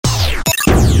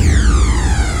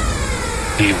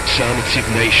The Alternative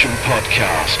Nation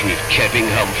podcast with Kevin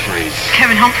Humphreys.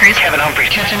 Kevin Humphreys. Kevin Humphreys.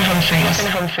 Kevin Humphreys.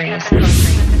 Kevin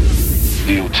Humphreys.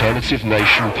 The Alternative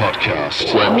Nation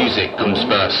podcast, where music comes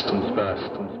first.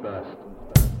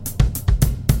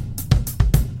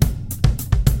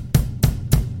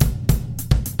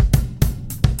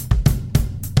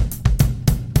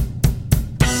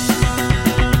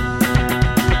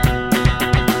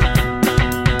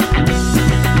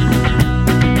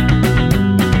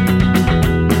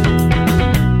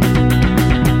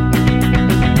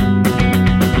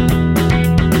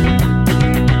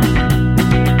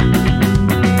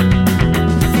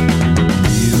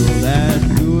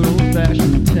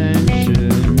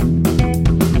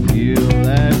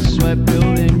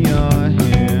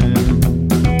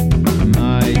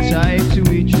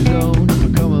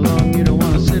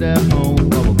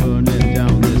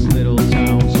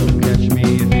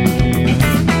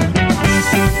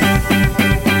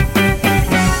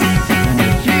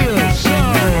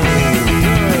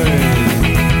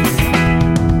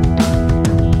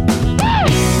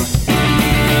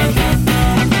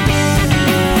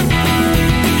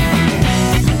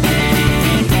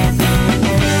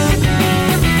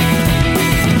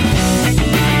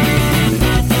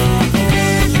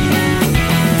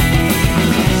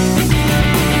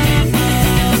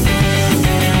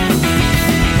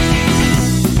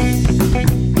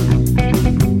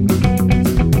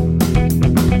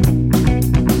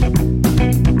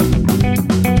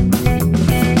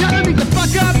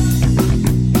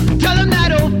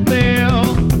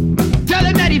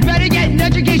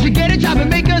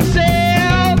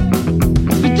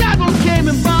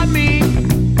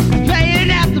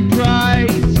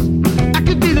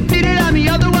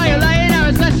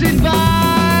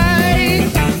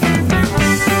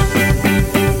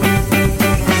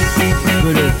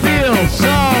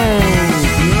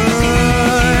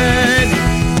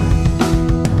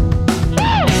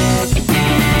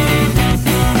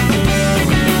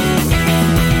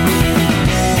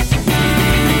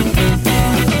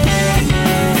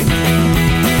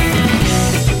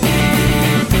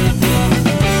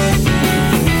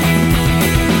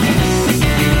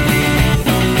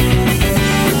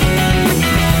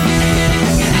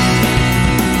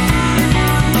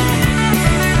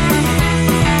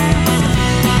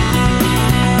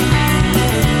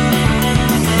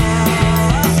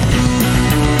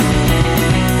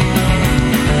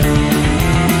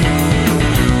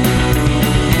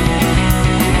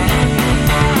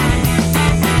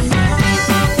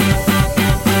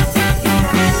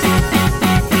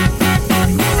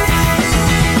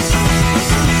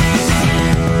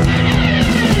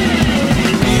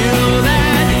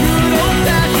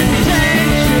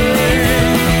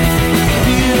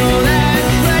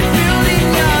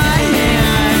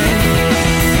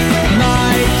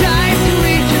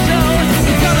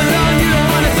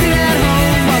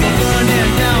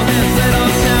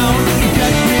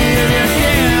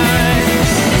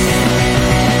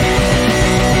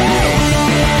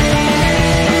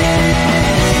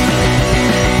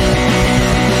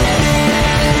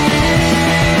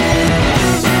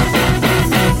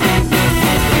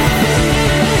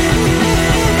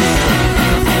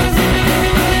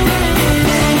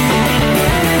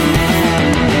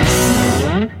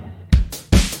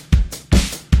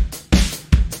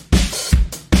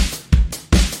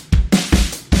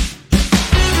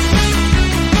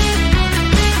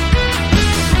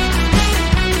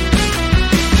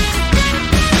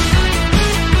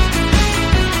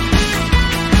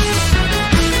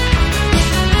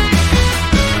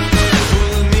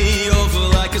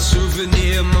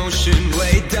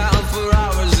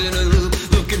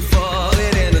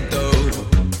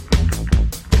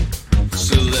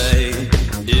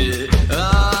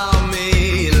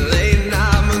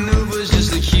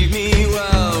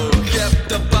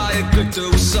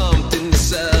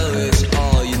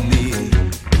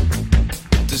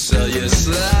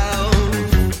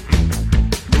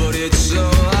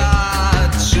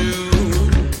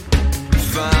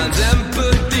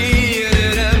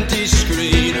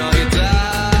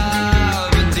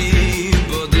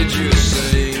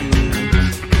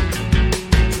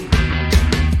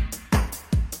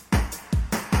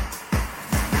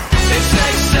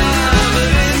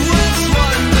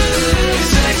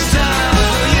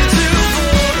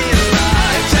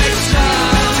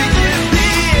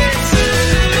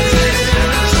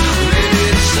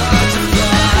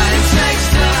 Takes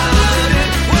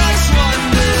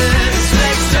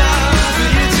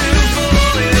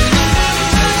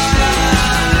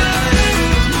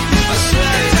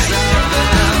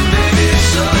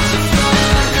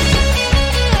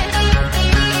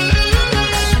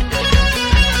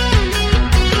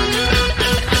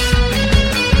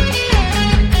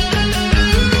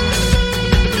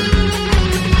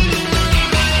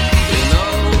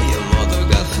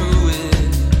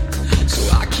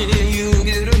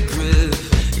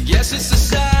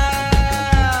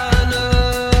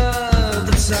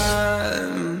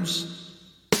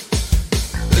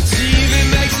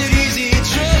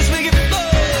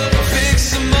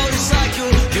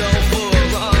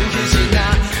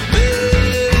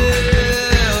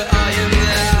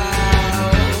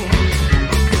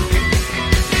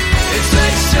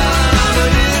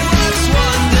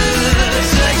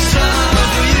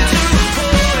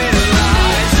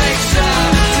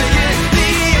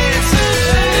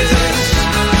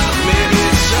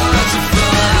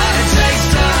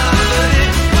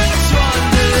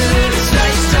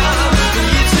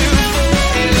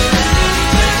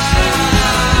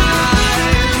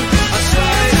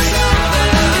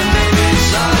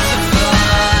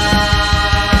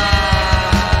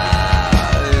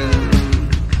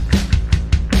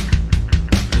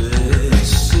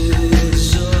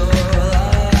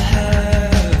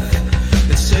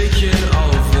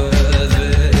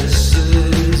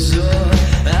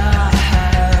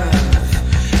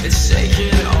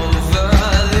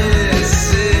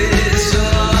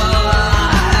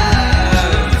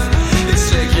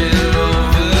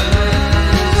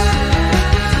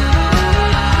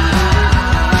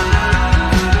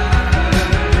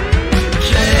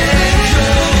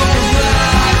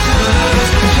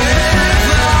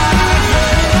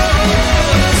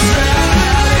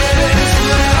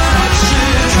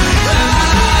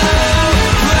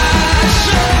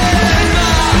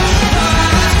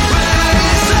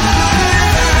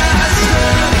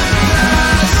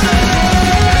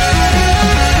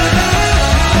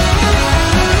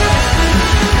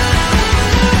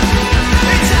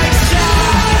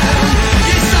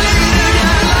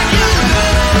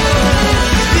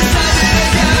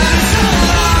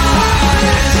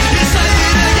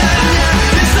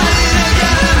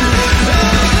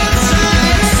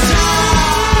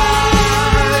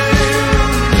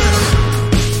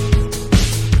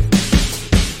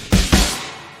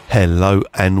Hello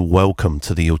and welcome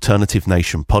to the Alternative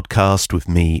Nation podcast with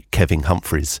me, Kevin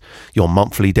Humphreys, your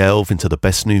monthly delve into the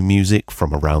best new music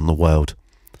from around the world.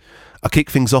 I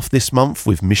kick things off this month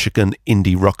with Michigan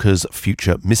indie rockers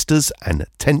Future Misters and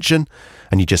Tension,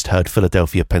 and you just heard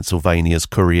Philadelphia, Pennsylvania's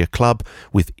Courier Club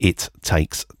with It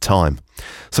Takes Time.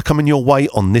 So coming your way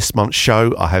on this month's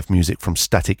show, I have music from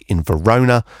Static in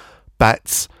Verona,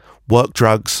 Bats, Work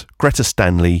Drugs, Greta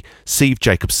Stanley, Steve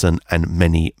Jacobson and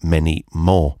many, many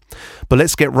more. But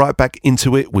let's get right back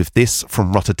into it with this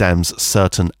from Rotterdam's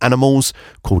Certain Animals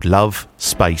called Love,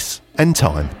 Space and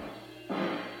Time.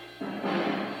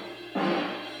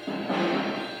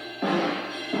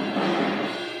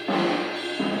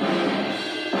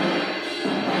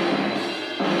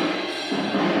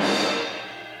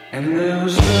 And there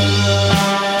was love,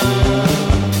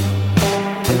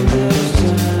 and there was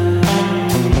time,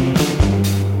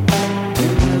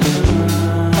 and there was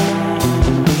love,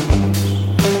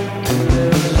 and there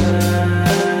was time.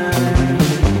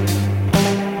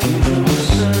 Came from the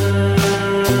sun,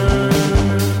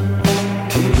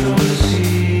 came from the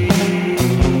sea,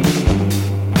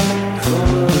 for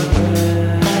the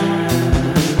band,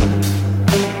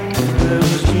 and there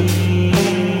was me.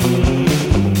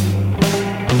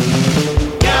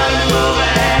 God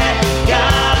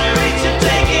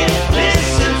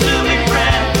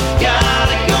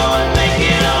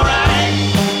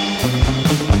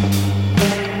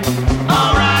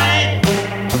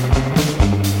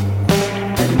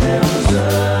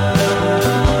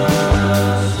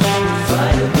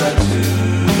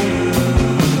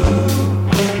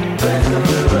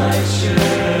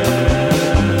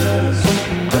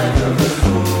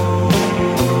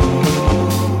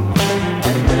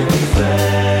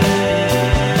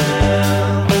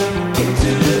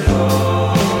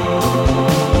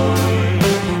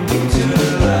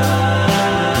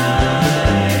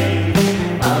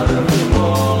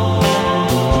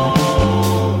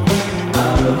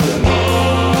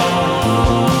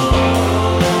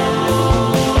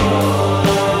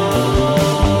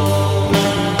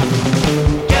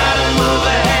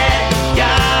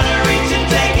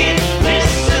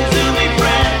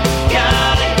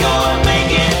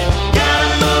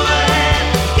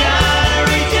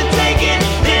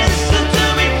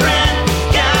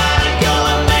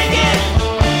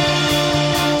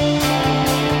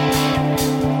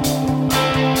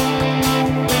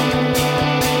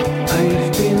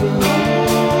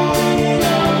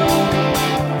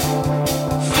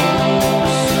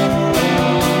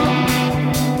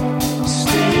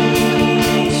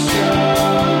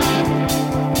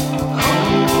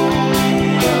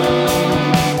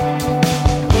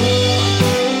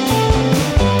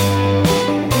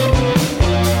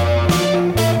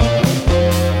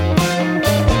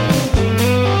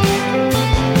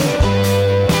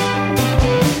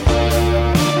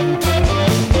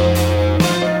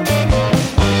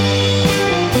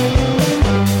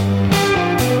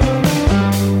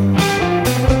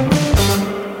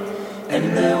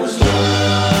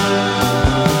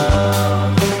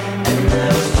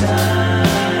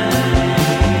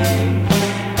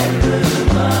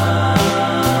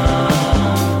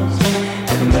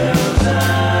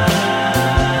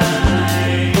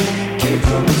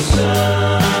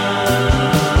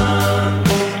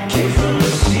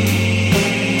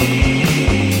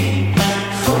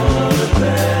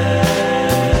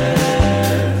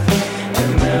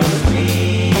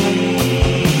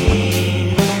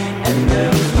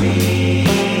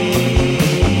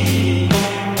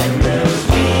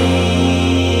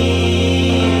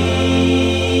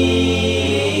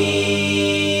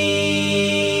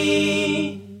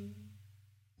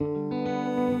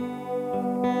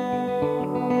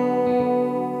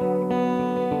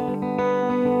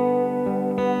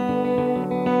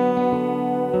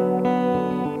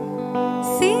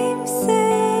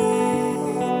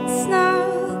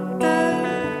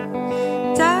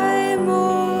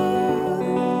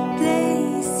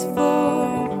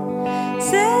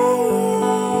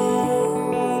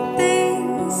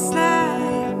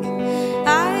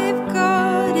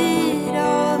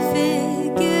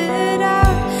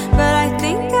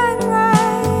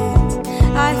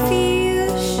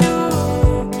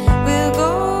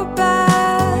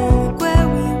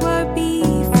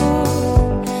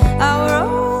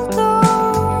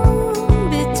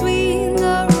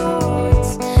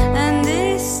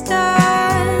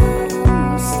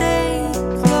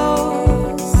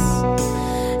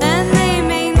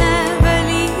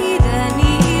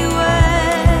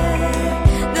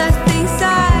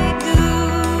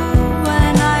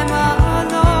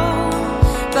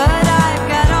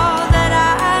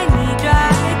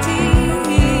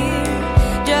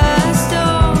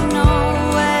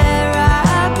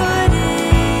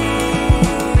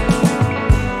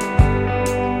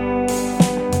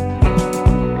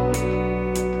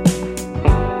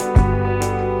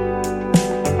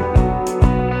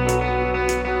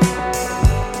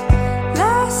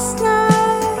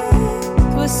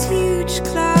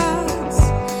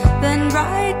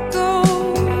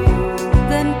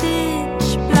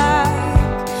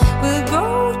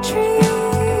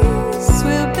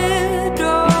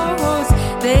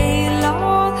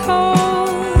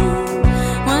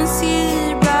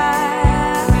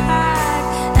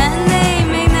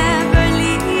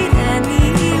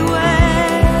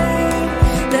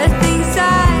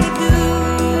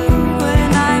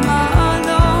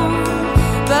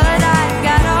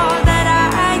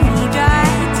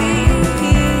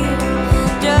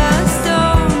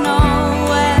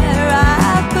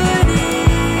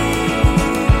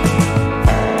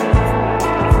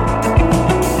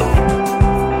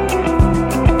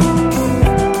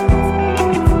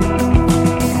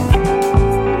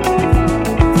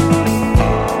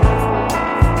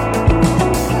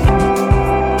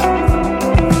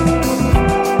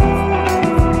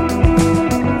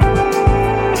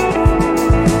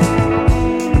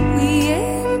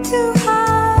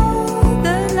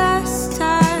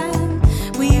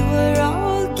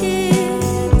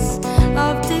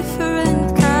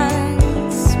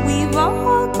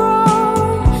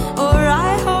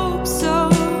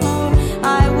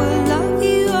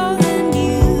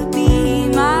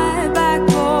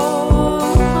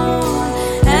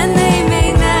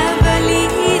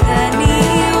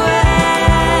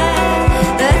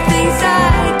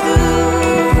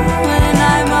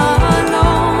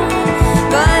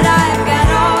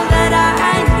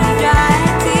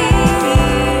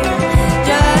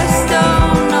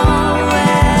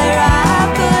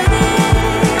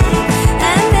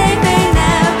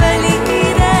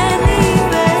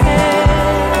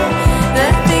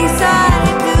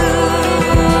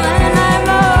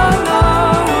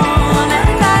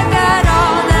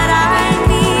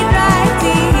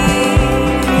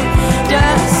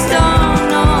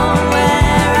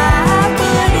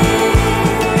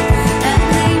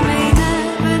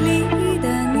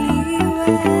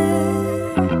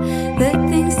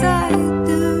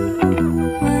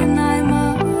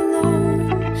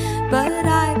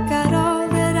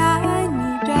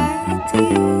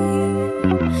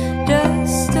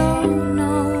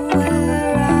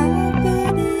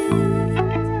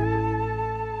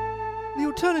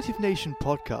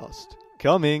podcast,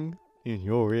 coming in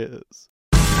your ears.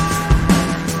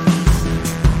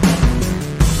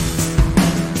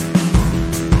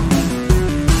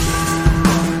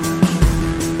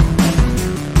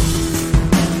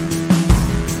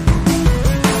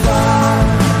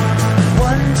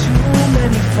 One too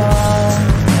many fall,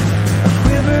 a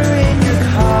quiver in your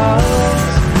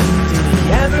calls. Did he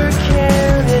ever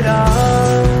care at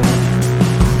all?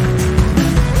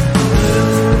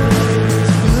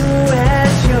 Blue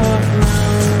as your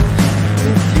bruise.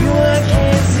 With you I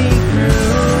can't see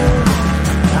through.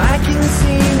 I can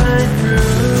see right through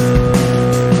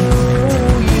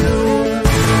you.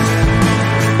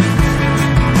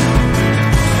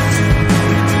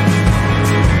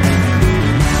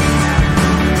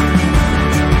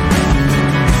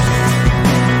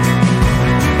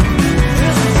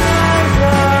 This time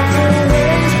walk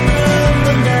away from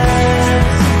the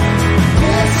mess.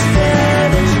 Just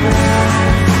stand and try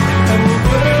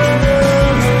over the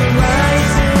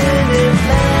horizon and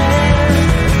land.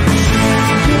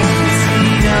 Shooting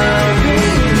scenery,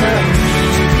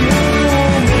 you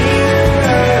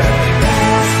mirror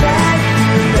past that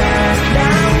you back.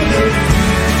 Now the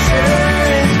future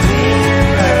is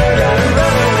clearer. Gotta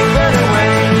run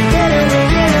away, get away,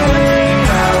 get away,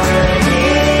 already.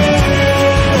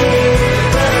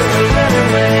 Run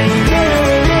away, get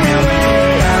away,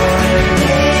 already.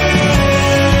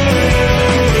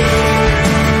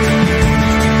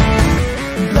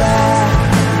 Black,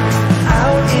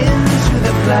 out into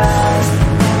the black.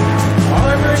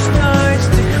 Armor starts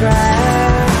to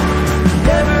crack,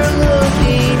 never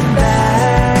looking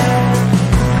back.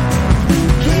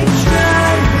 Keep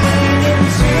driving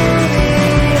into the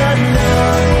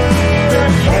unknown. The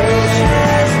cage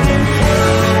has been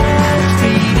caged,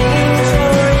 speeding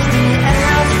towards the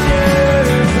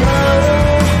afterglow.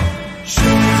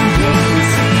 Shooting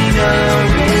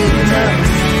scenery,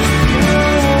 you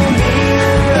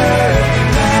mirror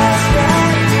past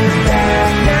that you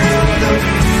back. Now the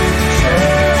future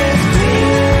is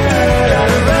clearer.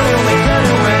 Gotta run away,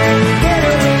 get away, get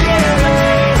away,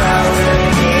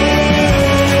 already.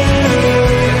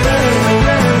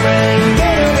 Run away,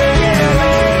 get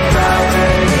away,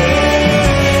 already.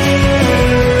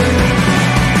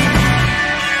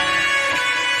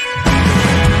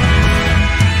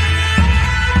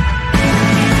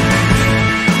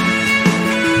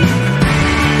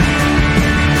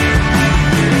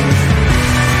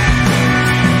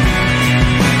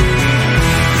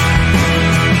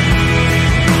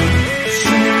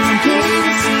 Shooting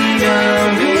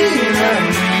scenery,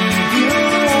 you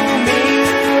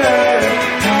mirror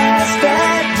past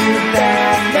that you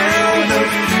back. Now the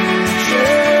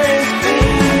future is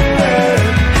clearer.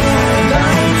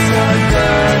 Lights are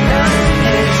gonna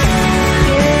disappear.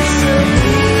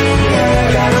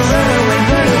 Gotta run away,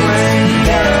 get away,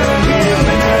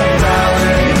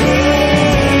 already.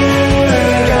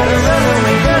 Gotta run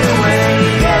away, get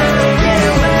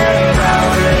away,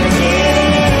 already.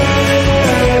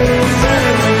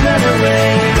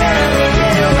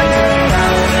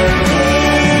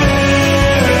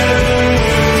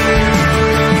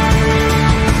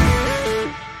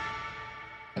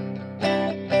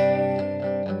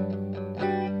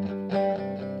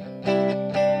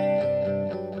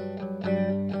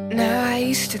 Now I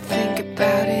used to think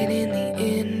about it in the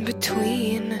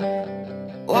in-between,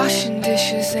 washing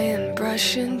dishes and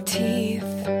brushing teeth.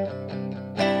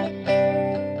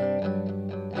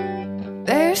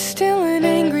 There's still an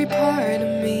angry part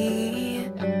of me.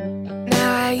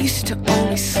 Now I used to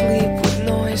only sleep with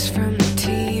noise from the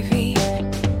TV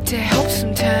to help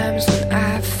sometimes when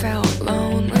I felt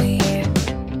lonely.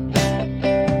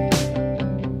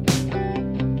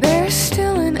 There's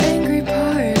still an angry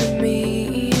part of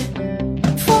me.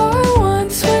 For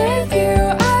once with you,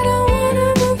 I don't wanna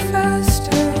move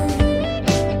faster.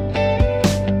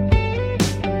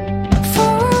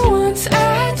 For once,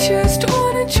 I just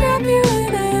wanna trap you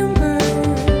in amber.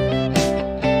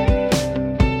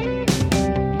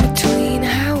 Between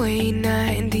Highway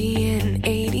 90 and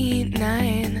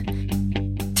 89,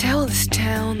 tell this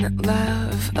town that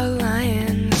love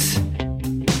aligns.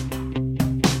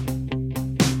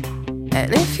 And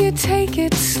if you take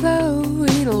it slow,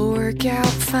 it'll work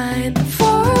out fine.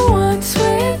 For once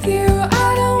with you,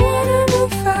 I don't wanna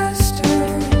move faster.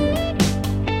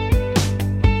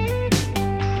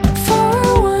 For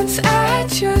once, I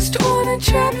just wanna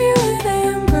trap you in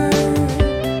amber.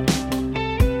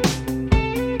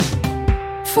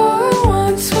 For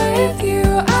once with you,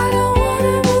 I don't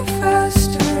wanna move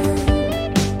faster.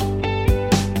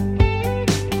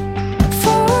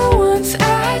 For once,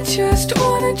 I just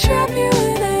wanna trap you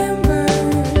in amber.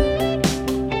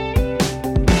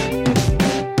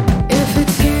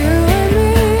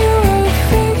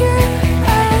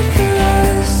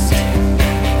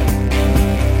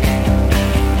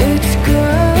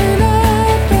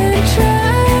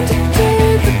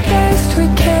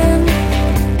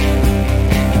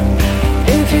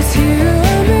 it's you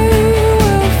and me,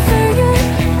 we'll figure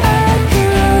out the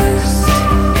rest.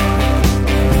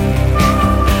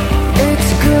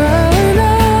 It's growing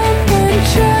up and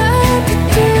trying to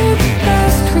do the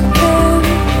best we can.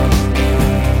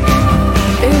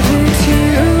 If it's you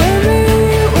and me,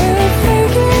 we'll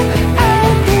figure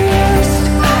out the rest.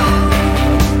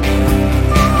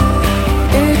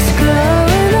 It's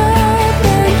growing up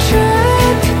and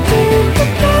trying to do the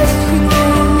best we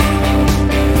can.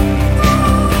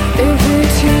 If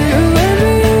it's you and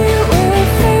me, we'll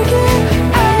figure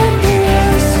out the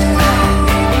rest.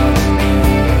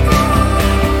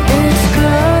 It's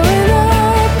growing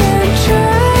up and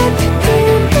trying to do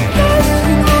the best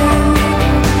we can.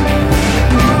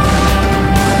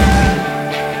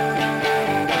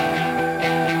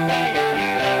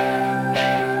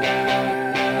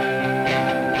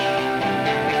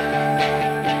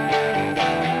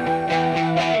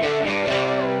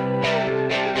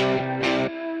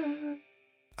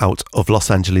 Out of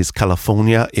Los Angeles,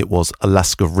 California, it was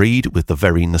Alaska Reed with the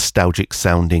very nostalgic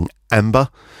sounding Amber.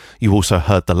 You also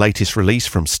heard the latest release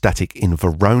from Static in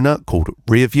Verona called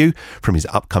Rearview from his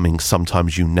upcoming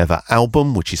Sometimes You Never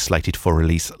album, which is slated for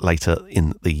release later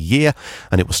in the year.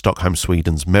 And it was Stockholm,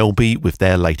 Sweden's Melby with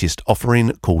their latest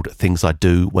offering called Things I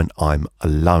Do When I'm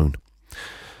Alone.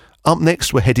 Up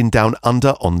next, we're heading down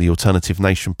under on the Alternative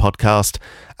Nation podcast.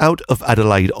 Out of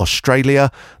Adelaide,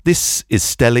 Australia, this is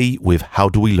Stelly with How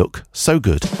Do We Look So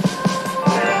Good?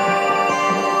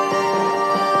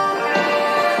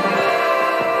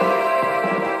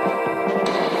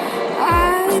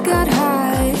 I got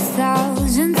high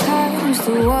 1,000 times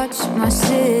to watch my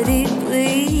city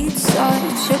bleed.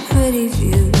 Such a pretty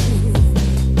view.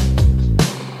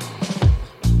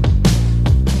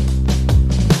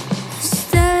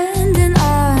 Standing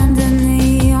under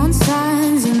neon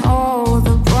signs and all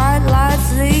the bright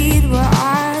lights lead where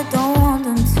I don't want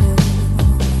them to.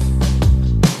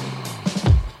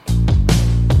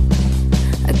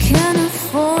 I can't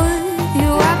afford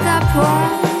you at that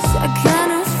price. I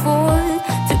can't afford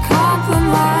to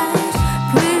compromise.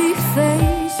 Pretty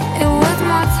face, it worth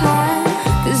my time.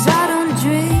 'Cause I don't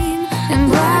dream in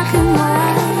bright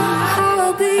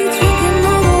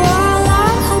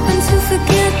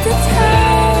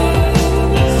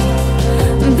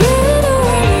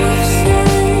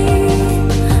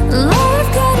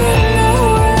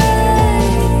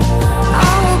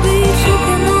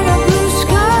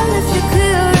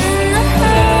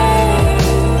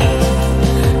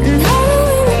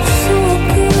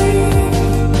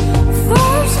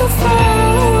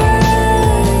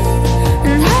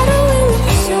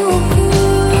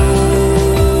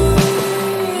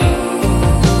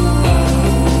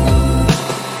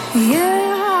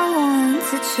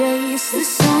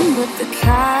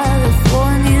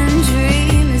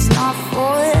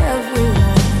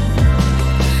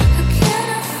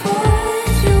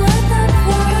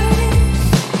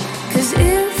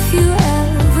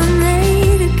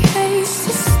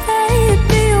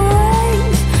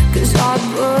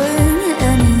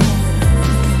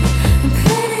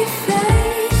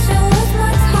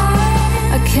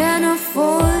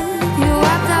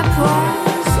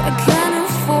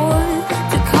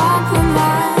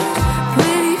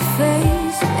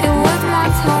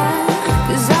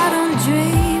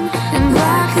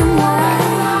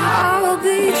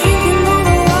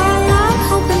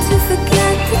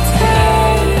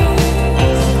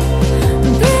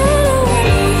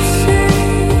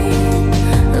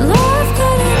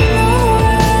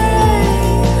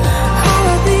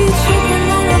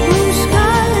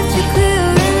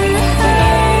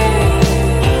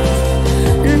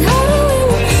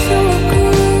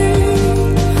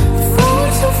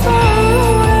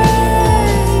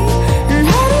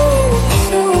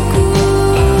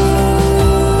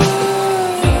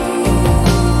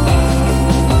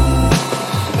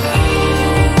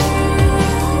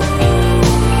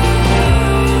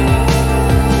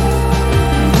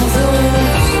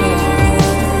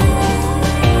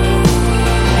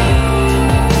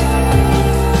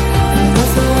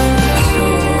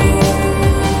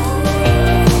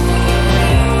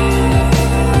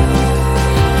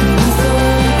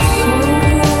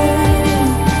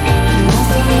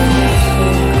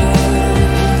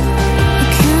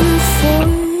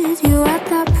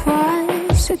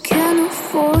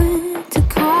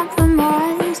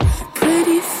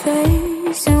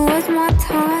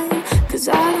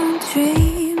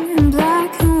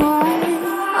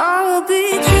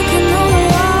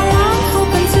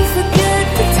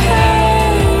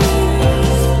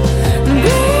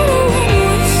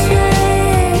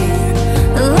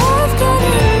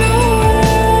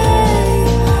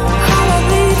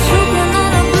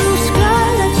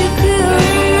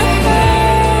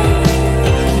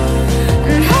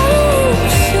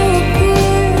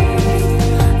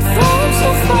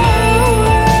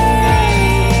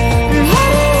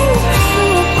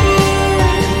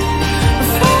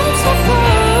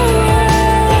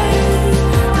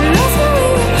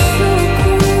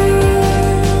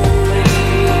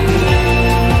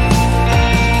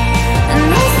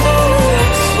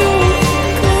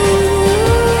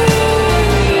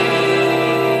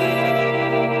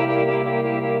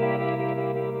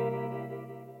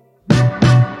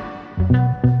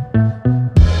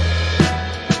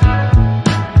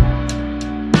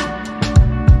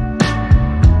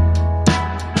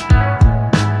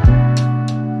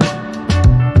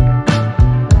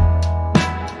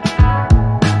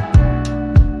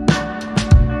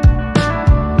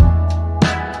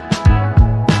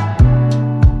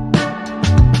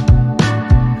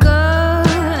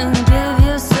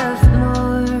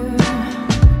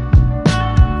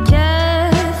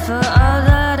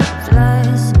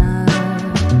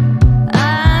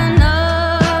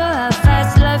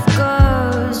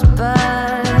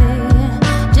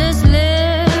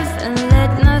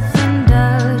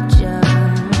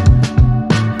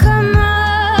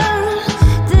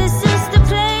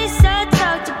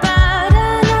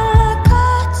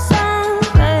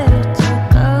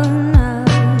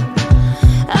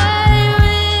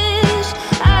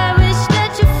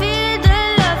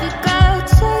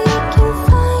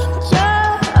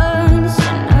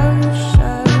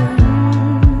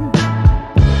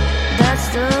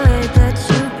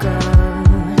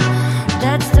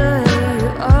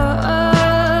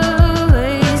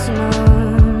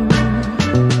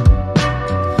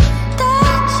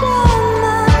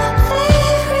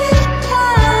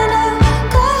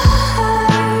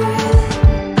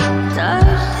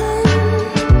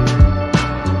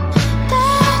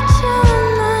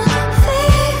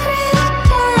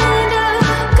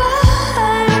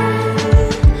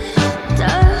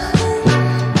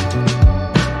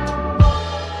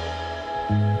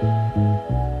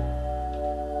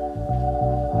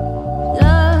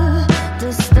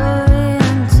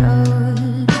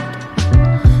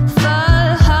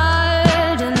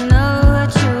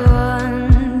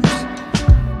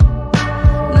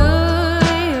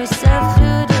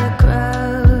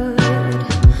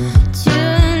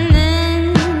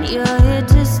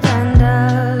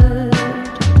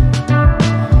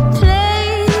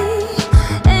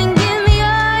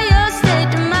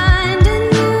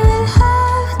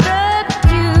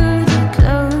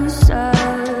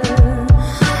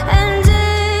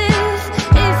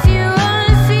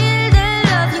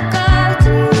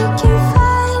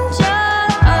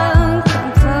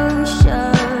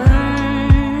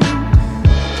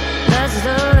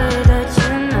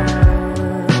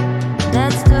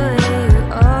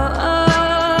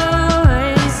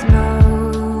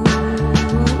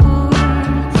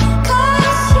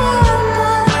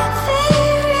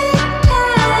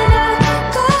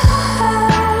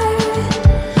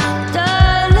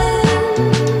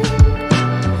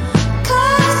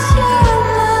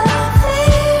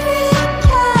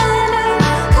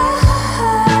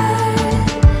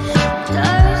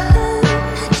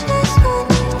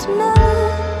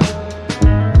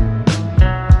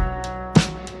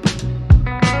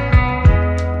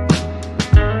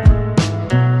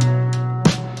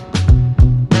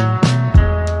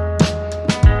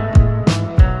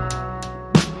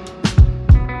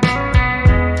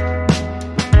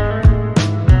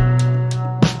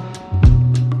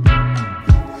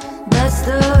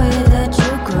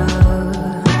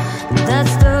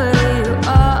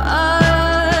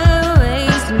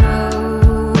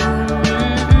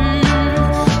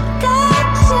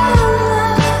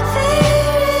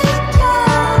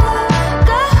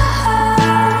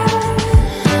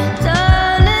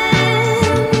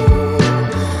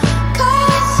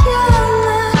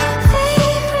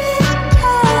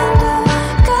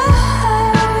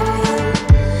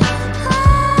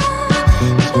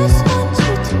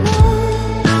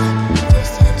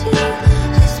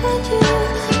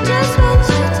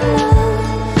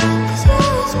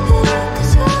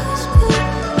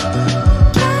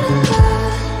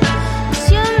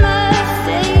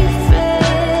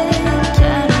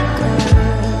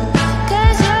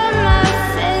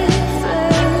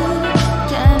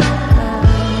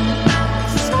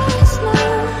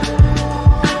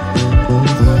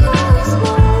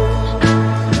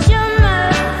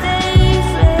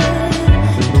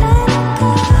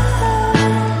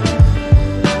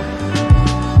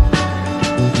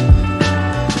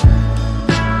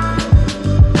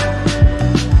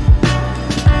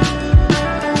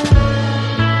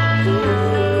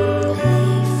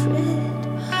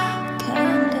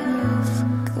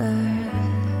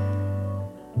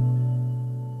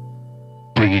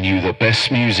you the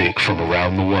best music from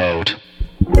around the world.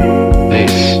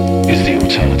 This is the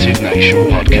Alternative Nation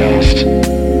Podcast.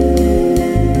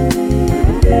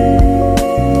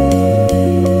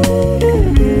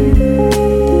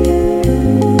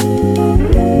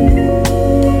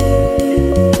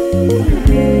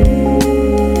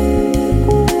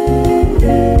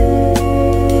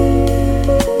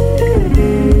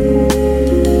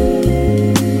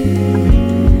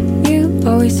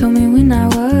 Told me when I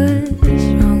was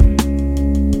wrong,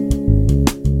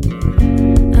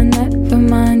 I never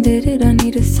minded it. I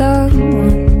needed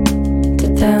someone to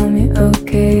tell me,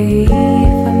 okay, if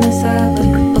I mess up a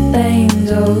couple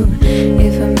things, or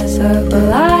if I mess up a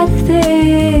lot of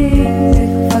things, if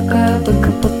I fuck up a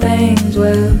couple things,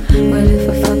 well, what if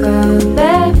I fuck up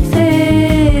everything?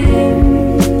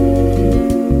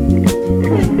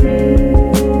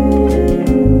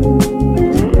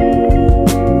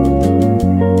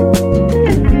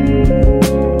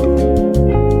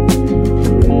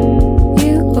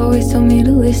 Told me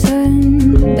to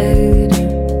listen better,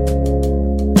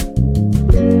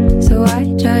 so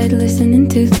I tried listening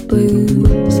to the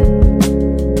blues.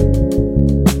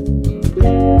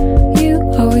 You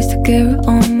always took care of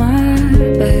all my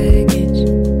baggage.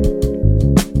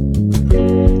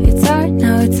 It's hard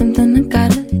now, it's something I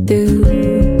gotta do.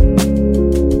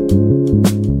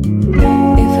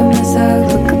 If I mess up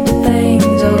a couple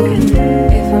things, or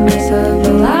if I mess up a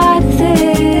lot of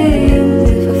things,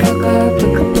 if I fuck up a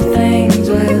couple things,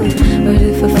 well, what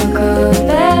if I fuck up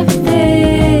everything?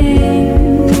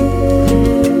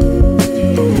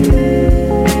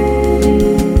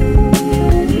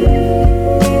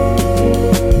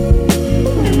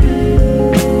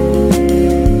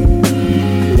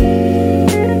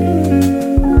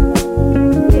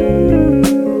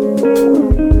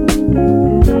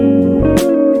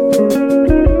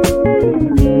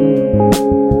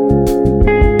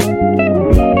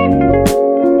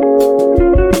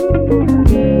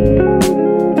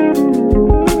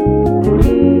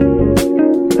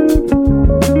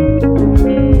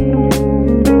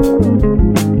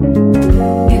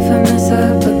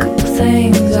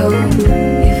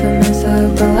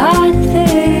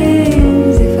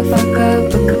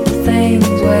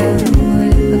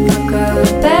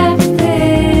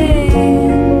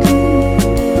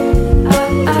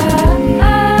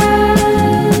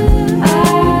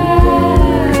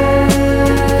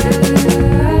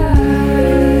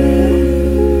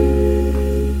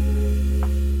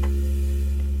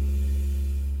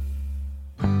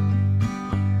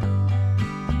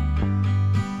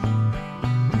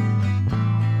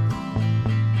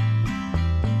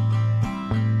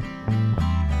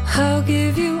 I'll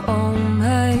give you all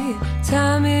my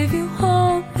time if you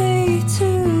want me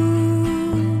to,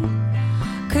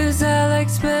 'cause I like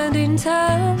spending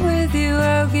time with you.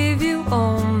 I'll give you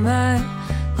all my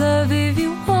love if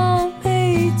you want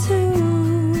me to,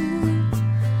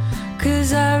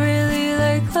 'cause I really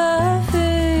like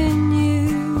loving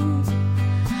you.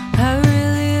 I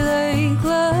really like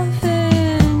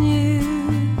loving you.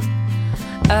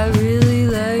 I really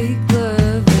like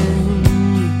loving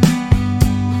you.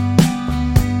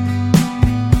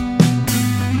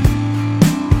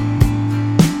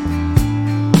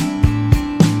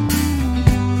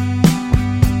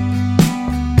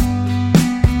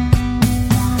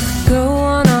 Go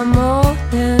on our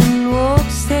morning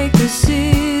walks, take the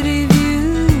city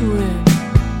view in.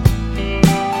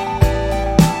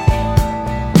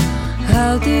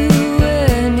 I'll do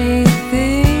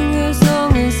anything as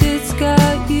long as it's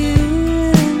got you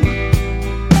in.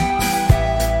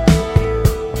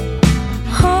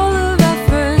 All of our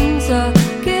friends are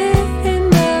getting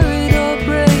married or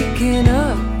breaking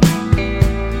up,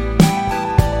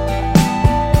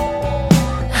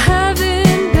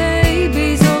 having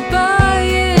babies or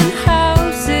buying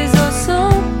houses, or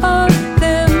some of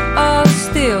them are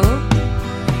still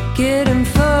getting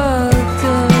fucked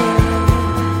up.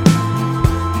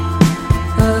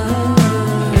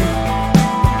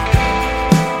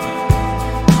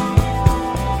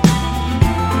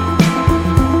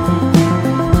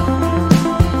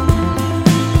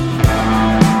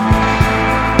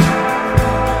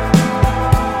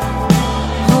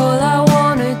 All I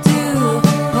wanna do,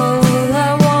 all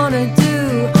I wanna do,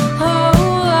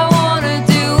 all I wanna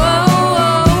do, all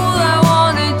I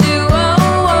wanna do, all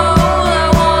I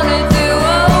wanna do,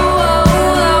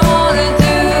 all I wanna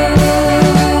do.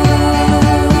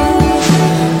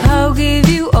 I'll give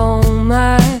you all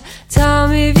my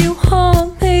time if you want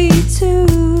me to.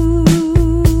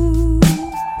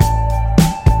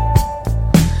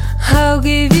 I'll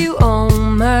give you all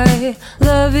my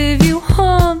love if you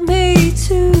want me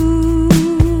to,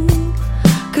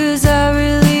 'cause I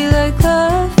really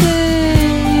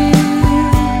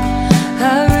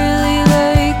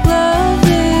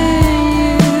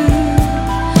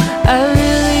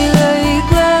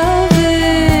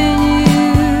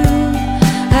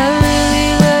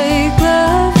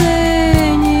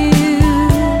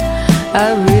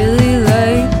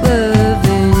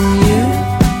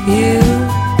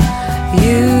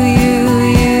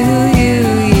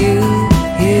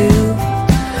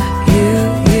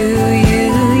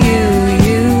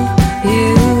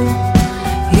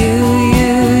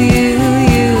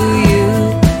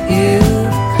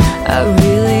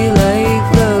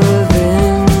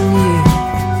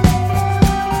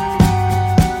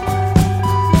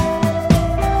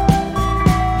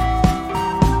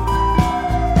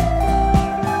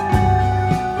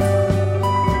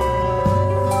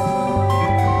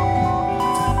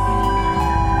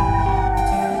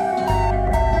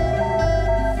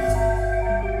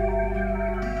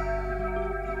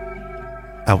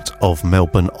Out of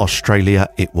Melbourne, Australia,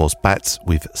 it was Bats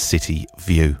with City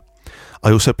View.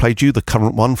 I also played you the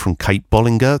current one from Kate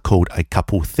Bollinger called A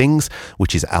Couple Things,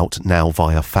 which is out now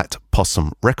via Fat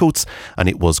Possum Records, and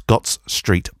it was Gotts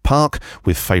Street Park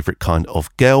with Favourite Kind of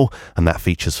Girl, and that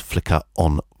features Flicker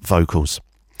on vocals.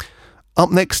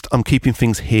 Up next, I'm keeping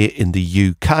things here in the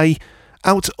UK.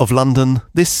 Out of London,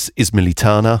 this is Millie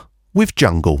Turner with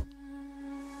Jungle.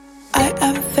 I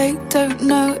am fake, don't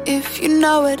know if you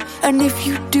know it, and if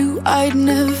you do, I'd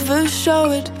never show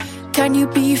it. Can you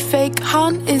be fake,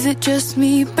 hun? Is it just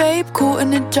me, babe? Caught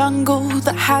in a jungle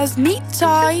that has me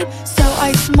tied. So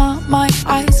I smart my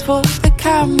eyes for the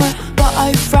camera, but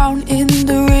I frown in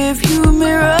the rearview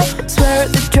mirror. Swear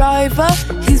at the driver,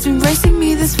 he's been racing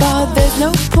me this far. There's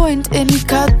no point in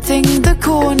cutting the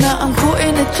corner. I'm caught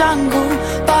in a jungle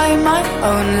by my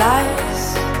own lies.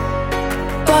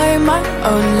 By my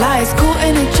own lies. Caught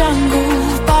in a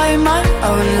jungle by my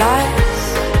own lies.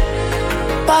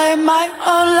 By my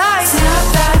own lies. Snap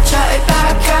that, chat it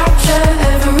back, capture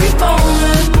every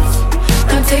moment.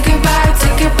 Now take it back,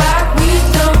 we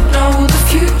don't know the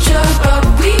future, but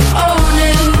we own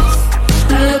it.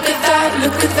 Look at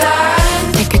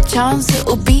that. Take a chance,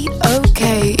 it'll be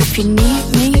okay. If you need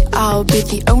me, I'll be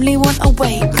the only one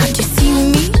awake. Can't you see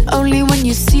me? Only when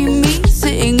you see me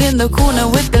sitting in the corner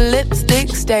with the lipstick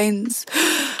stains.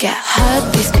 Get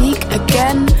heard, they speak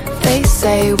again. They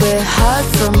say we're heard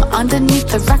from underneath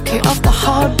the racket of the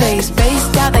hard bass. Bass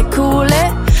down, they call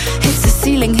it. Hits the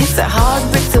ceiling, hits it hard,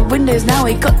 breaks the windows. Now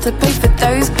we got to pay for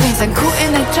those pains. I'm caught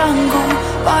in a jungle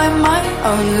by my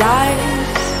own lies.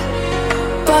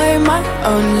 By my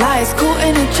own lies. Caught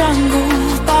in a jungle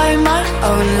by my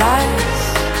own lies.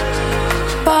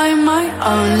 By my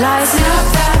own lies. Snap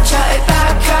that, chat it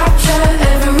back, capture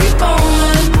every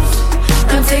moment.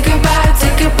 Now take it back,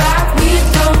 we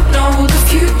don't know the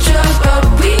future, but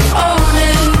we own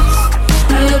it.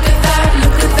 Look at that,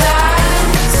 look at that.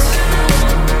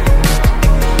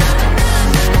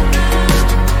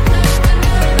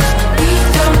 We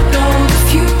don't know the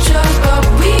future, but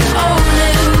we own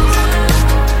it.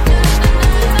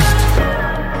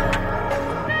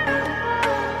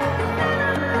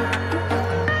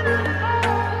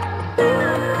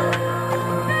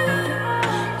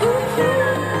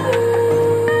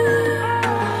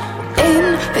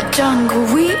 Jungle,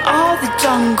 we are the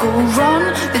jungle. Run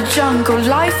the jungle,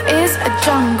 life is a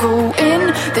jungle.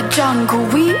 In the jungle,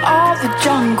 we are the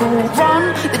jungle.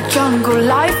 Run the jungle,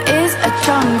 life is a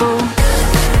jungle.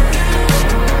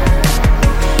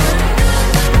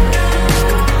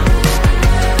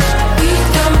 We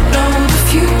don't know the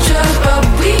future, but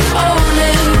we own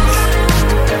it.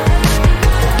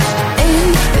 In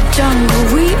the jungle,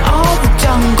 we are the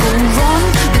jungle. Run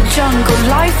the jungle,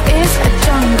 life is a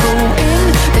jungle. In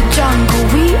the jungle,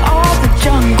 we are the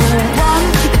jungle. Run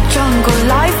the jungle,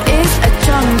 life is a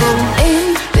jungle. In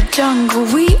the jungle,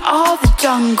 we are the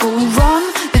jungle. Run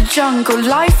the jungle,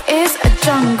 life is a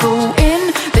jungle.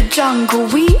 In the jungle,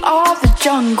 we are the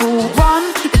jungle. Run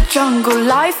the jungle,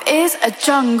 life is a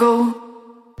jungle.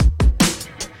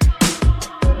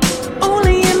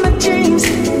 Only in my dreams,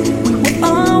 we were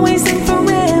always and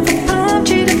forever. Palm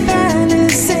tree to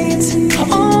Palisades.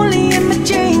 Only in my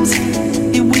dreams,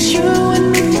 it was you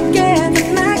and me together,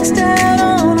 maxed out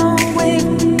on our way.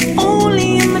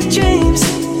 Only in my dreams.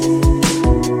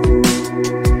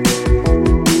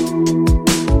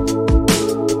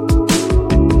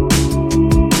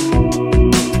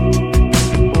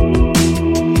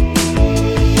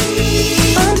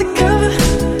 Undercover,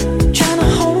 trying to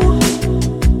hold.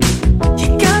 You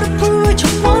gotta prove what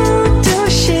you want to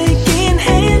shake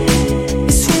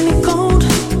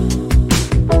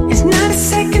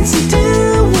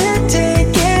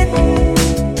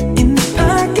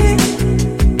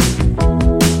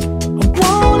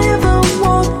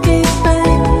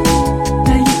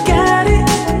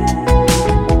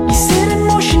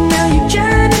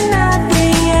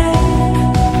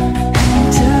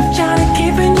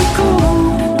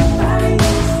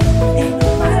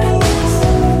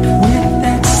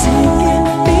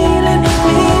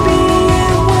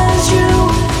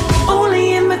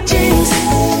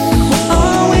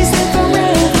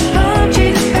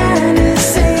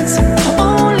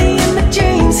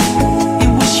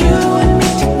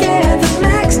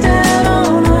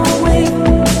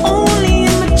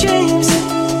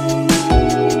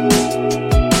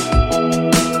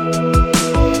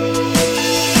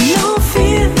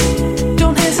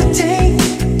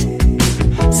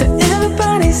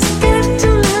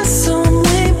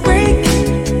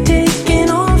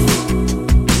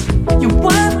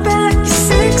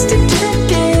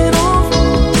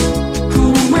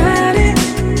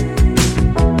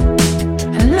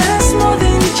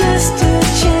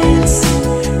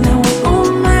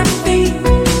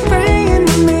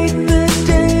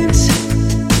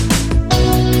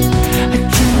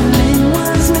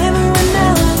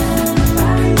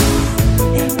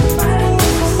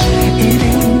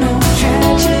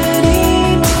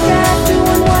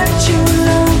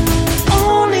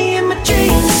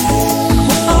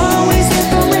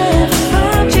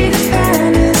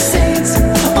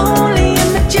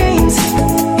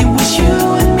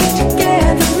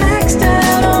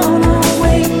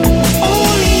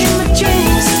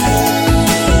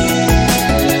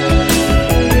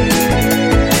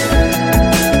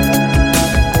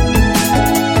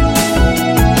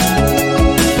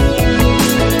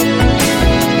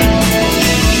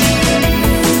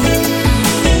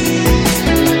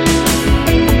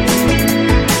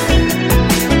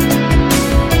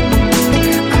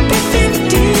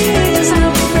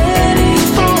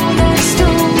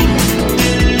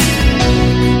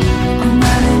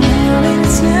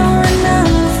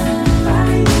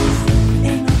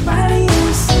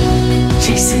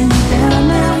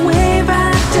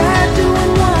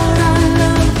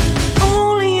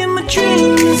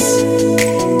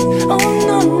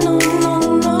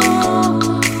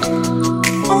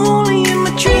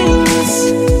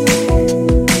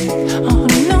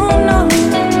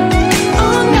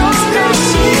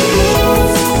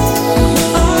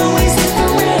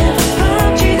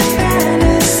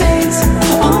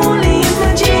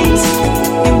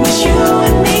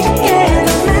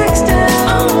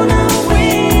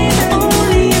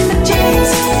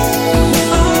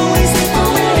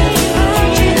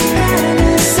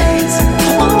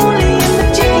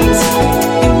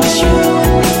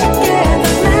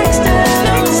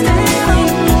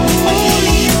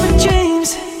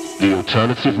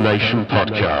Alternative Nation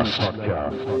Podcast,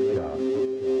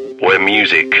 where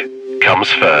music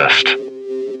comes first.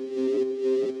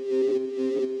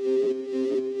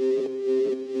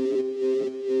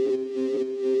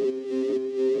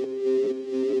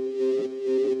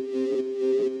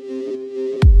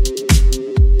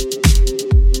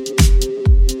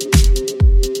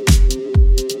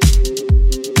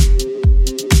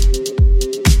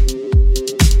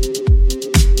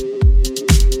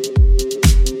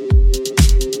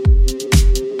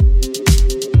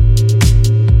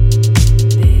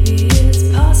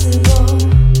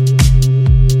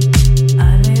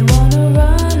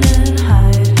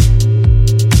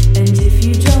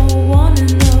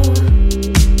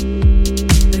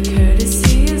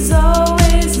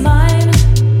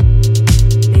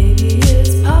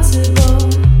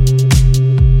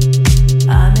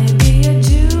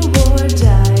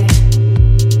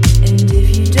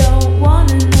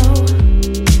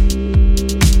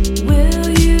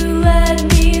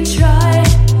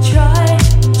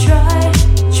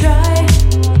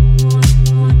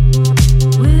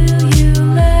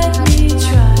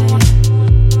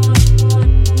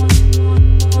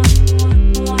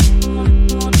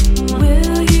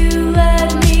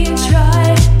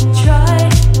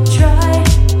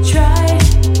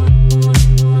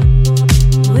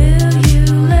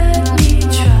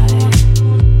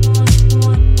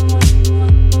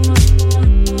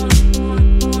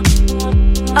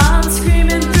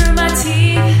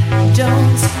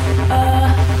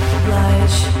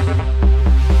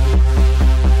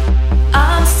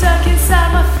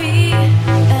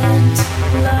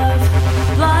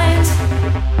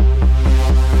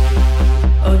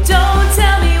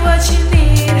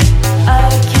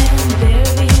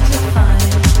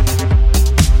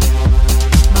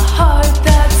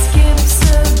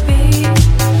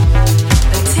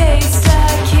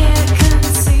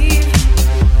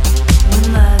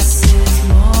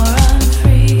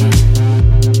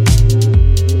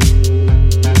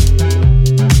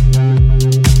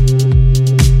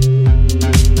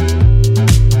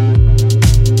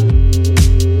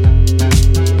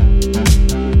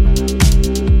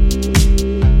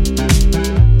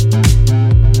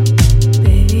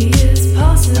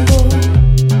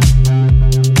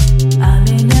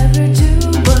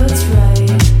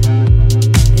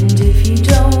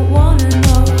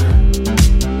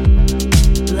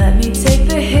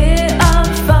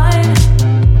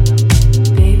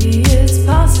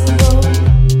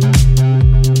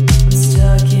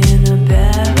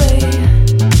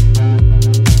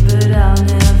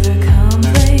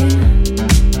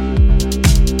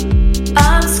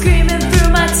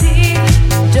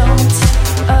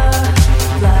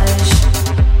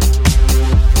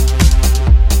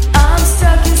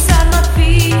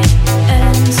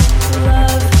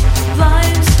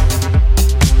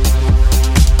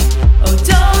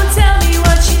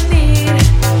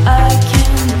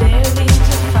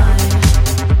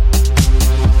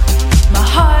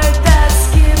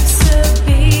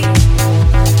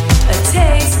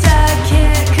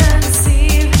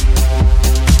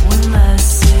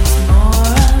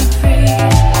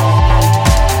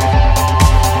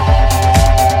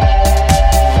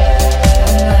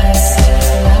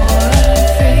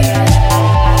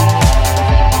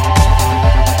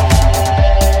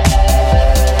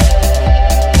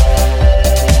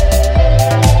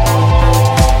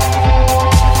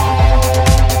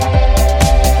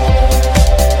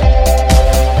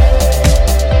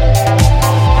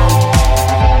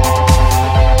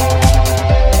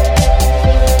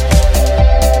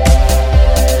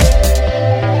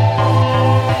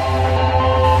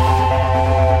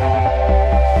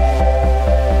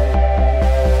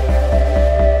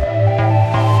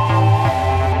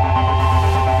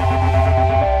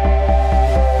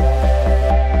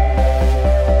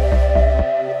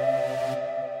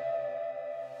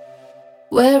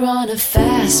 We're on a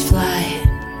fast flight,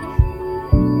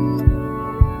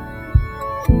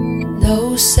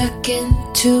 no second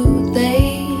too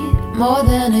late, more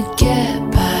than a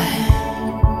get by.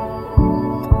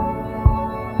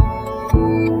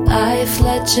 Life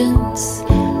legends,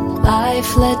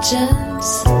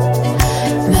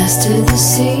 master the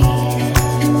sea.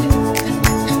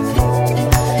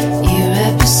 You're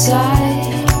right beside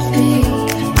me,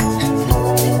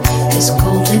 it's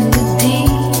cold in the deep.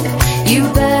 You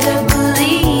better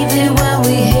believe it when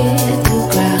we hit the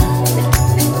ground.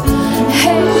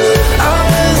 Hey,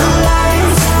 all of the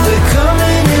lights, they're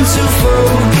coming into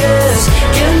focus.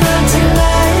 Cannot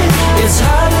deny, it's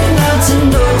hard not to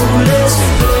notice.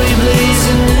 Glory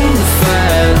blazing in the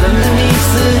fire, underneath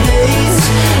the haze.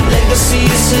 Legacy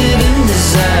is hidden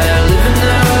desire.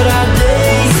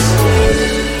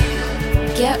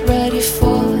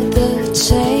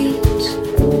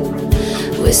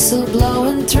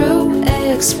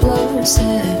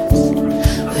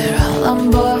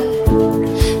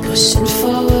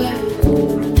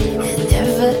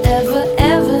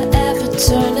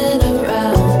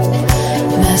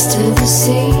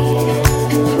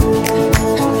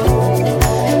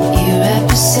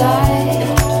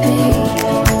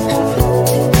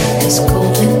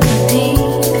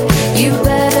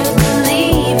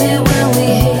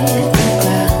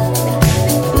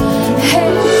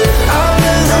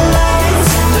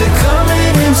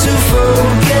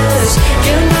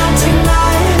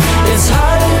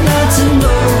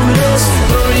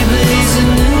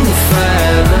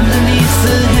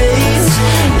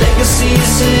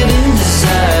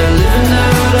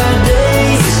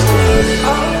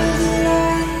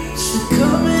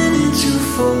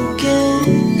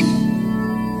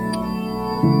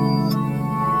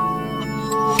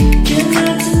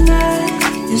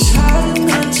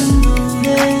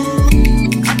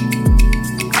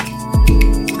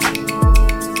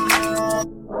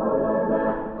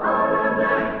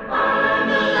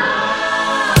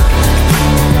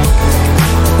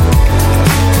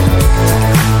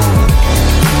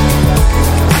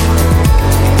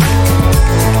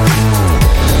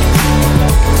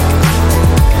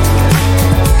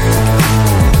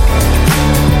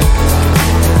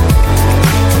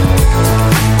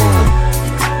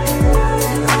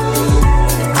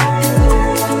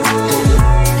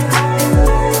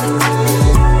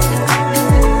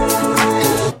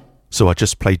 So I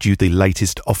just played you the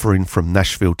latest offering from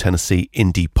Nashville, Tennessee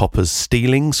indie poppers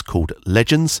Stealings called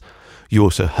Legends. You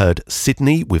also heard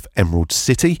Sydney with Emerald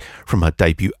City from her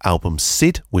debut album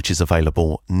Sid, which is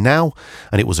available now,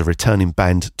 and it was a returning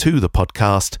band to the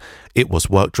podcast. It was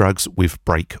Work Drugs with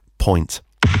Break Point.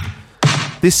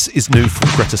 This is new from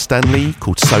Greta Stanley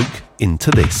called Soak Into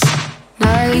This.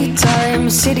 Nighttime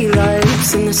city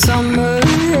lights in the summer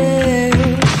air,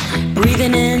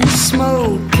 breathing in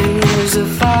smoke and there's a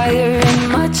fire in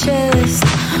my chest.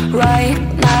 Right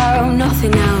now,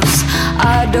 nothing else.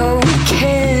 I don't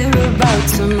care about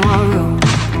tomorrow.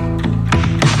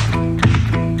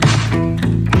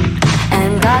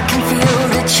 And I can feel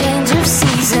the change of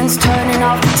seasons turning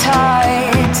off the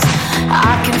tides.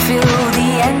 I can feel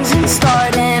the engine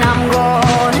starting. I'm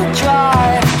gonna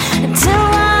drive until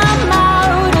I'm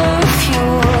out of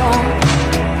fuel.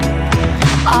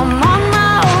 I'm on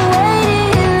my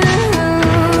way to you.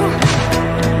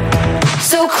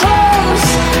 So close,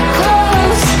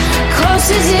 close, close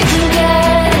as you can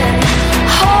get.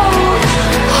 Hold,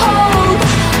 hold,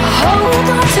 hold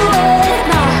on to it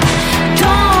now.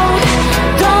 Don't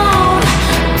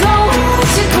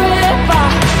lose your grip.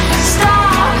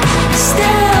 Stop,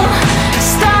 still,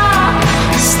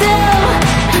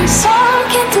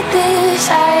 soak into this.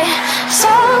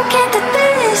 Soak into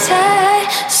this.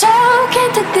 Soak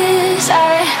into this.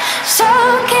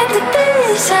 Soak into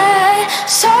this.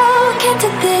 Soak into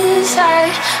this.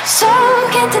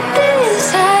 Soak into this.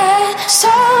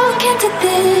 Soak into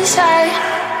this.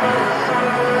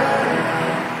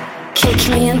 Kick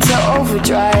me into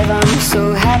overdrive. I'm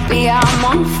so happy I'm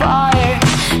on fire.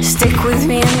 Stick with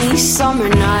me in these summer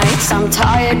nights. I'm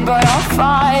tired but I'll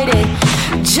fight it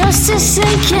just to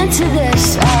sink into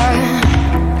this.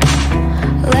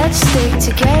 Let's stick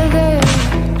together.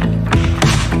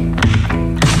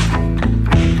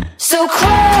 So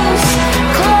close,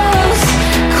 close,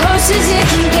 close as you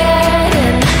can get.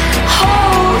 And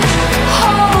hold,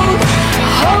 hold,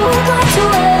 hold on to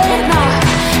it now.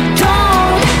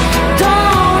 Don't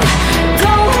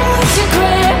lose your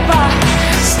grip.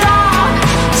 Stop,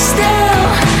 still,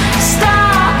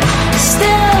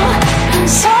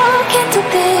 soak into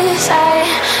this.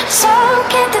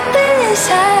 Soak into this.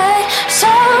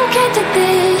 Soak into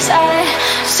this.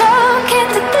 Soak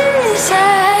into this.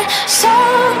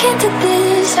 Soak into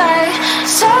this.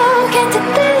 Soak into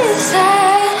this.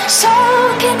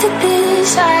 Soak into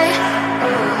this.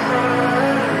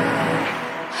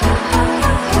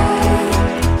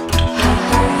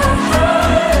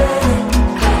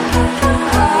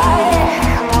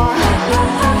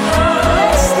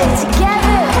 Let's stick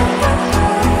together.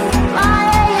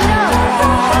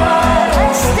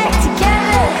 Let's stick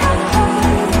together.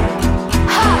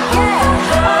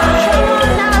 Yeah. Come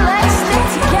on now, let's stick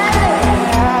together.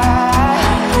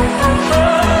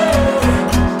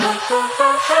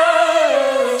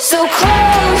 So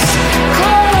close,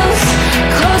 close,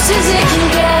 close as it can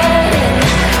get.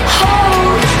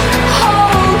 Hold,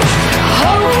 hold,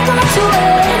 hold on to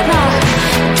it now.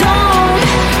 Don't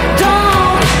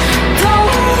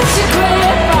lose your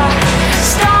grip.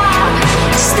 Stop,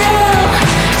 still,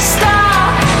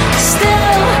 soak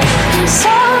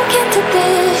into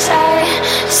this.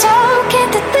 Soak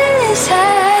into this.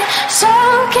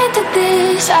 Soak into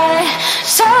this.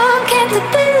 Soak into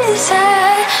this.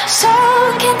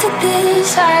 Soak into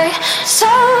this.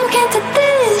 Soak into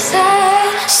this.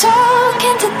 Soak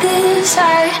into this.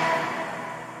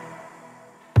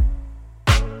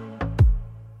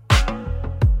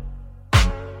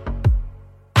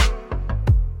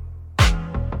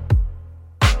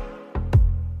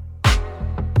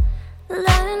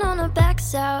 Lying on our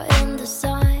backs out in the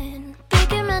sun,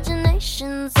 big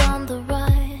imaginations on the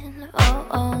run. Oh,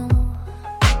 oh.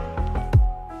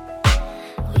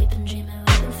 We've been dreaming,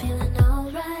 we've been feeling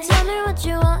alright. Tell me what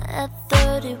you want at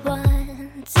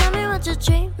 31. Tell me what you're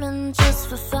dreaming just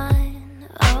for fun.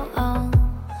 Oh, oh.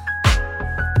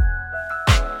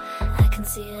 I can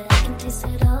see it, I can taste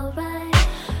it alright.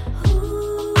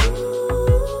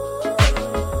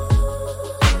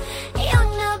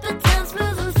 Young now, but dance,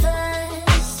 smooth and fun.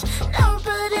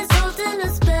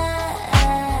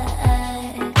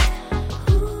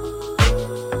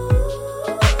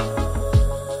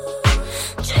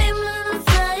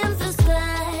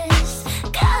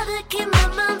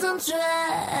 don't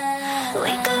try.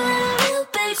 We could write a real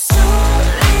big story,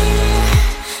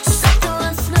 something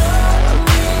worth knowing.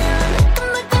 Make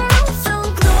them make their own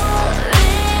film glory,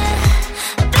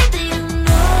 baby, you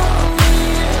know it.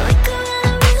 We could write a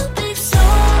real big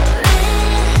story,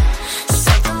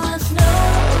 something worth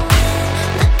knowing.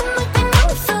 Make them make their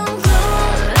own film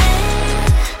glory,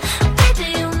 baby,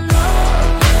 you know it.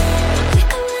 We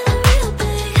could write a real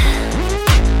big. We could write a real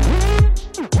big.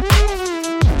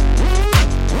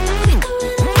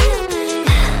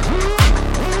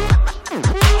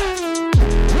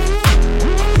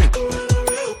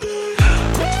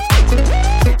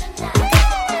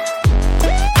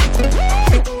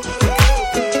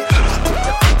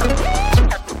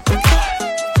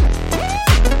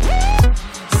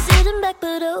 Sitting back,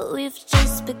 but oh, we've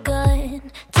just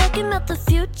begun. Talking about the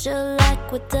future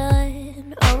like we're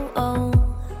done. Oh, oh.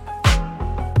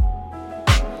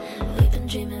 We've been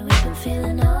dreaming, we've been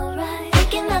feeling alright.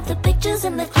 Looking at the pictures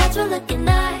and the clouds we're looking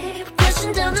at.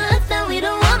 Crashing down to earth now, we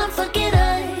don't wanna forget us. I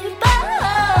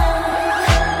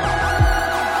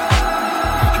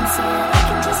can see it, I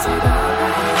can just see it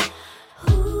alright.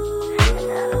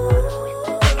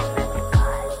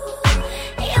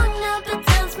 Young now, but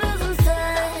time's moving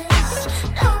fast.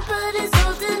 Nobody's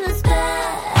holding us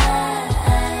back.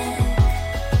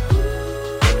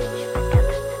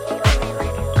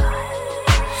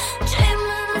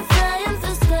 Dreaming of flying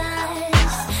for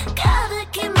space. Gotta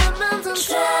keep my mind on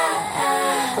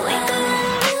track. We could write a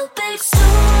real big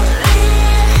story,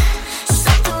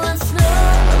 something worth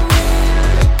knowing.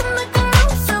 Make them make their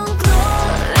own film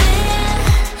glory,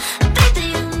 baby,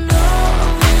 you know it.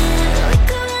 We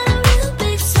could write a real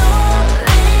big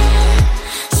story,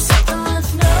 something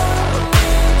worth knowing.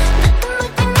 Make them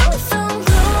make their own film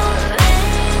glory,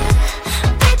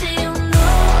 baby, you know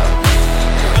it. We could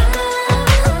write a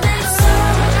real big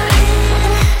story,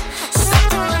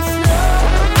 something worth knowing. Make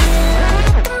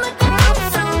them make their own film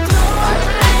glory, baby, you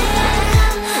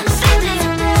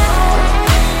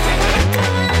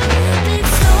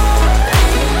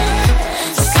know it. We could write a real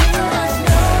big story, something worth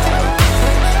knowing. Make them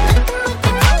make their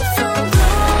own film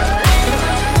glory,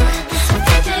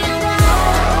 baby, you know it.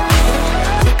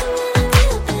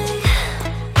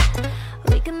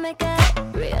 We could write a real big. We can make it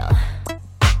real.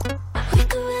 We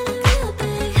could write a real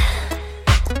big.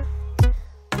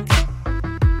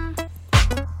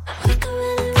 We could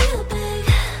write a real big.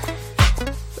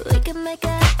 We can make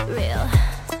it real.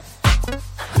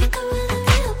 We could write a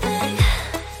real big.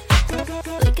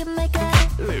 We can make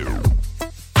it real.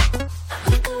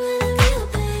 We could write a real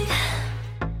big.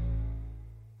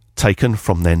 Taken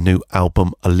from their new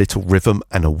album A Little Rhythm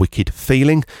and a Wicked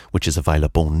Feeling, which is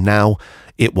available now.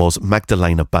 It was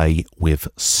Magdalena Bay with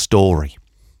Story.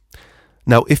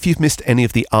 Now, if you've missed any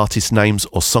of the artist names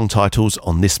or song titles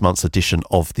on this month's edition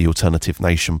of the Alternative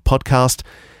Nation podcast,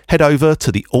 head over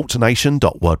to the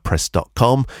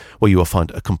alternation.wordpress.com, where you will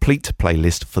find a complete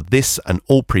playlist for this and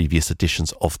all previous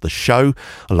editions of the show,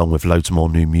 along with loads more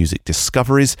new music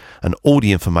discoveries and all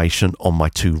the information on my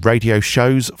two radio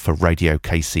shows for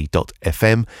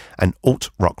radiokc.fm and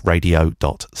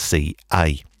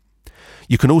altrockradio.ca.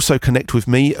 You can also connect with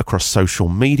me across social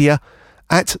media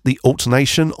at The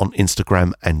Alternation on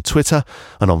Instagram and Twitter,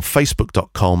 and on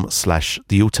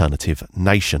facebook.com/The Alternative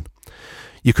Nation.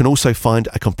 You can also find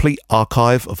a complete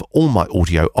archive of all my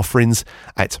audio offerings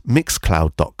at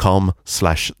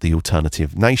mixcloud.com/The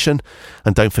Alternative Nation.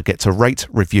 And don't forget to rate,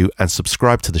 review and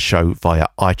subscribe to the show via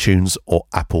iTunes or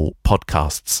Apple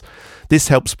Podcasts. This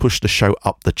helps push the show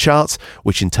up the charts,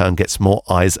 which in turn gets more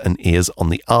eyes and ears on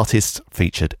the artists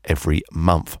featured every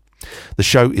month. The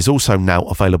show is also now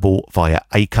available via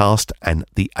Acast and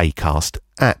the Acast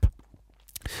app.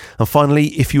 And finally,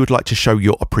 if you would like to show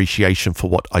your appreciation for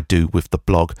what I do with the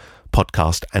blog,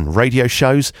 podcast and radio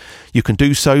shows, you can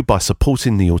do so by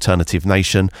supporting the Alternative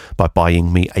Nation by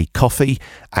buying me a coffee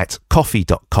at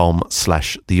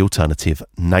coffee.com/The Alternative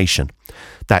Nation.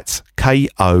 That's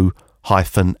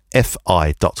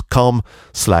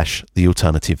ko-fi.com/The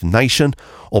Alternative Nation,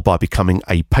 or by becoming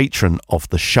a patron of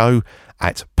the show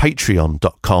at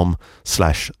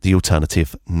patreon.com/The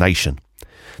Alternative Nation.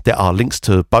 There are links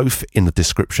to both in the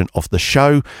description of the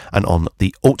show and on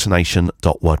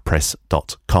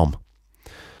thealternation.wordpress.com.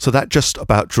 So that just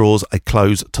about draws a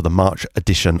close to the March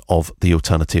edition of the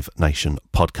Alternative Nation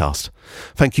podcast.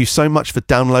 Thank you so much for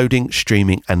downloading,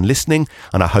 streaming and listening,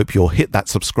 and I hope you'll hit that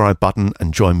subscribe button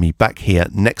and join me back here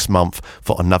next month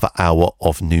for another hour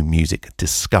of new music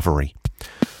discovery.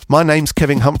 My name's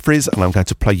Kevin Humphreys, and I'm going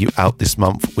to play you out this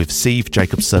month with Sieve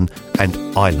Jacobson and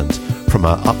Island from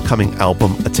her upcoming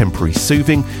album A Temporary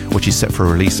Soothing, which is set for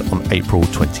release on April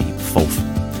 24th.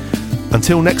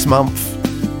 Until next month,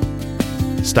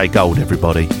 Stay gold,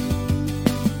 everybody.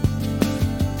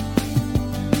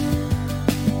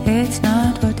 It's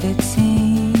not what it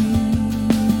seems.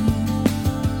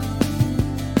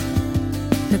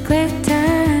 The glitter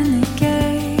and the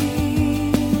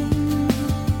game.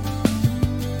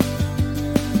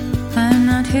 I'm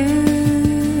not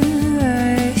who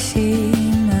I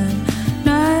seem. I'm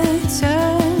not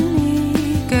some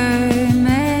eager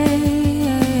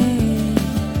maid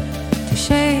to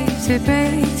shape, to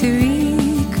break, to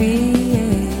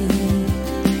recreate.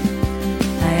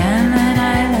 I am an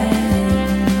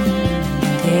island,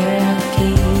 and here I'll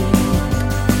keep.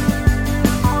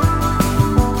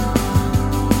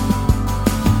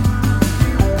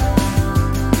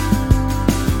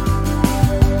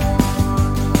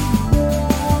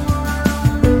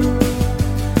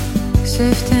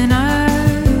 Sifting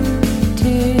out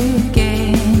to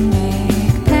gain,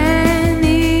 make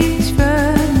pennies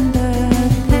from the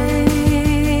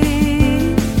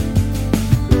pain.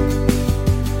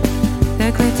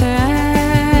 The glitter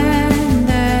and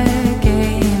the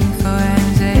game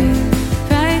forms a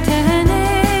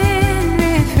frightening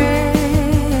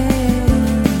refrain.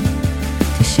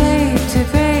 To shape, to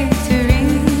break, to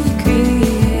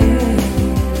recreate.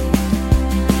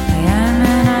 I am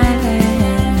an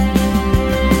island.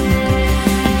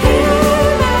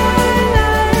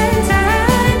 Humans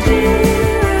and you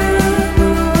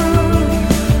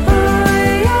all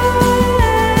you'll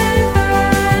ever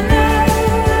know me.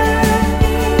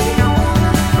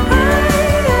 I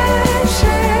have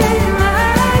shed my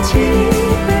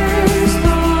cheapest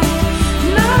thought,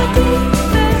 my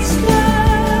deepest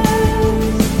love.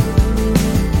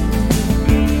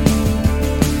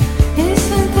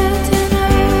 Isn't that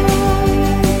enough?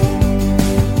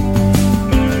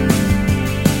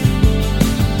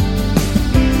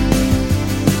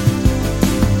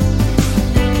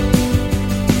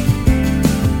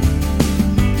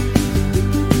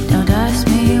 Don't ask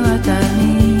me what that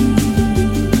means,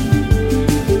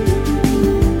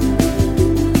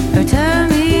 or tell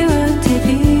me what to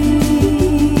be.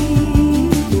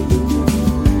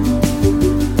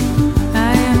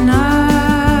 I am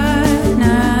not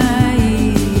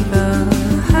naive, oh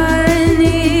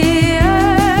honey, I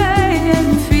am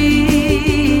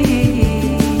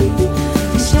free.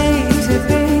 To shape, to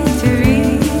break, to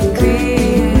recreate.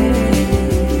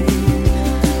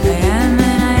 I am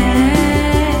an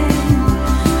island.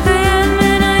 I am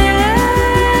an island.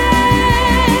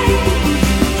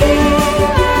 You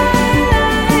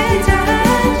light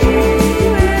and you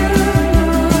will know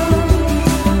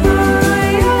all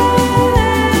you'll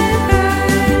ever know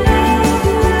me.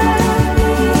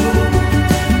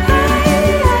 I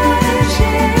have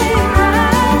shared my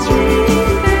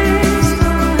deepest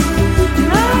thought,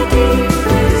 my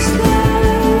deepest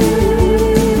love.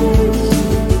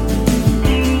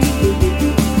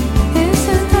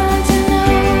 Isn't that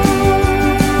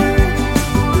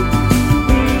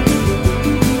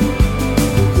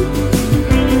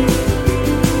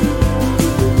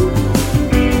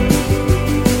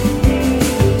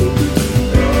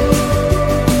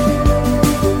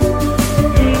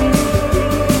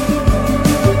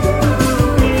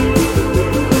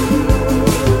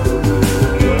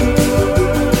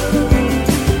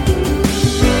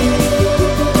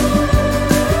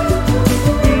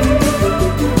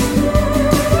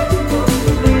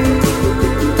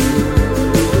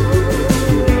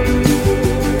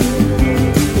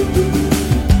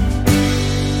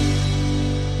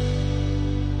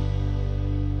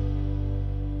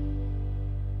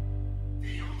The